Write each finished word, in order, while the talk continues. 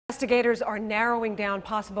Investigators are narrowing down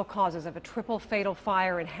possible causes of a triple fatal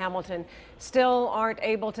fire in Hamilton. Still aren't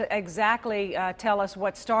able to exactly tell us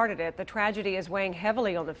what started it. The tragedy is weighing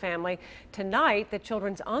heavily on the family. Tonight, the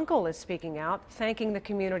children's uncle is speaking out, thanking the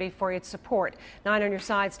community for its support. 9 on Your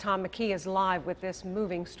Side's Tom McKee is live with this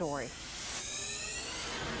moving story.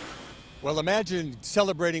 Well, imagine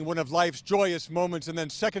celebrating one of life's joyous moments and then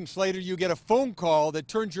seconds later you get a phone call that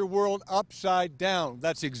turns your world upside down.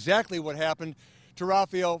 That's exactly what happened to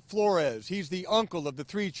Rafael Flores. He's the uncle of the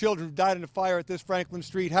 3 children who died in a fire at this Franklin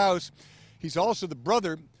Street house. He's also the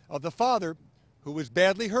brother of the father who was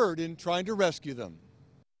badly hurt in trying to rescue them.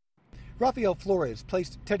 Rafael Flores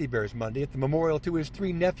placed teddy bears Monday at the memorial to his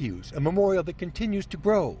 3 nephews, a memorial that continues to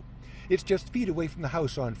grow. It's just feet away from the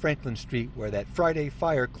house on Franklin Street where that Friday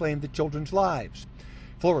fire claimed the children's lives.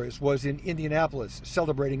 Flores was in Indianapolis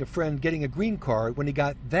celebrating a friend getting a green card when he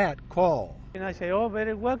got that call. And I say, oh,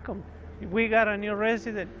 very welcome. We got a new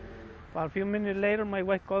resident. A few minutes later, my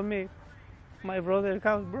wife called me. My brother's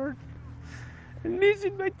house burned. And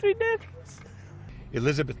missing my 3 nephews.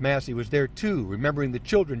 Elizabeth Massey was there too, remembering the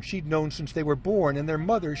children she'd known since they were born and their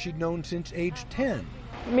mother she'd known since age 10.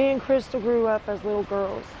 Me and Crystal grew up as little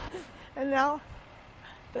girls. And now,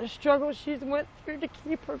 the struggle she's went through to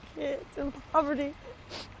keep her kids in poverty,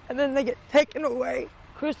 and then they get taken away.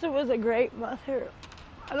 Crystal was a great mother.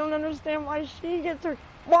 I don't understand why she gets her.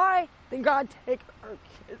 Why did God take her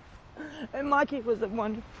kids? And Mikey was a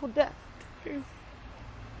wonderful dad, too.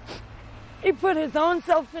 He put his own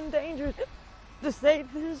self in danger to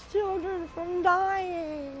save his children from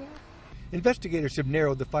dying. Investigators have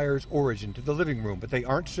narrowed the fire's origin to the living room, but they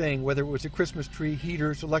aren't saying whether it was a Christmas tree,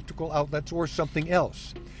 heaters, electrical outlets, or something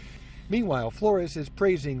else. Meanwhile, Flores is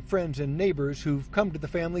praising friends and neighbors who've come to the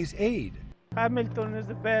family's aid. Hamilton is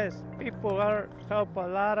the best. People help a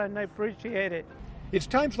lot, and I appreciate it. It's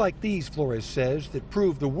times like these, Flores says, that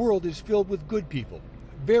prove the world is filled with good people,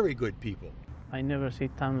 very good people. I never see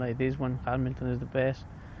time like this when Hamilton is the best,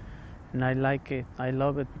 and I like it. I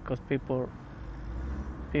love it because people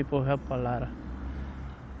help a lot.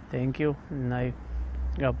 Thank you, and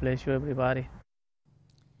God bless you, everybody.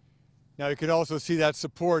 Now you can also see that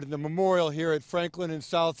support in the memorial here at Franklin and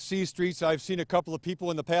South C Streets. I've seen a couple of people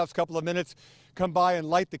in the past couple of minutes come by and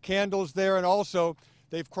light the candles there, and also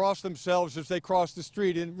they've crossed themselves as they cross the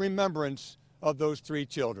street in remembrance of those 3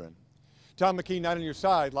 children. Tom McKee, 9 on Your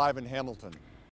Side, live in Hamilton.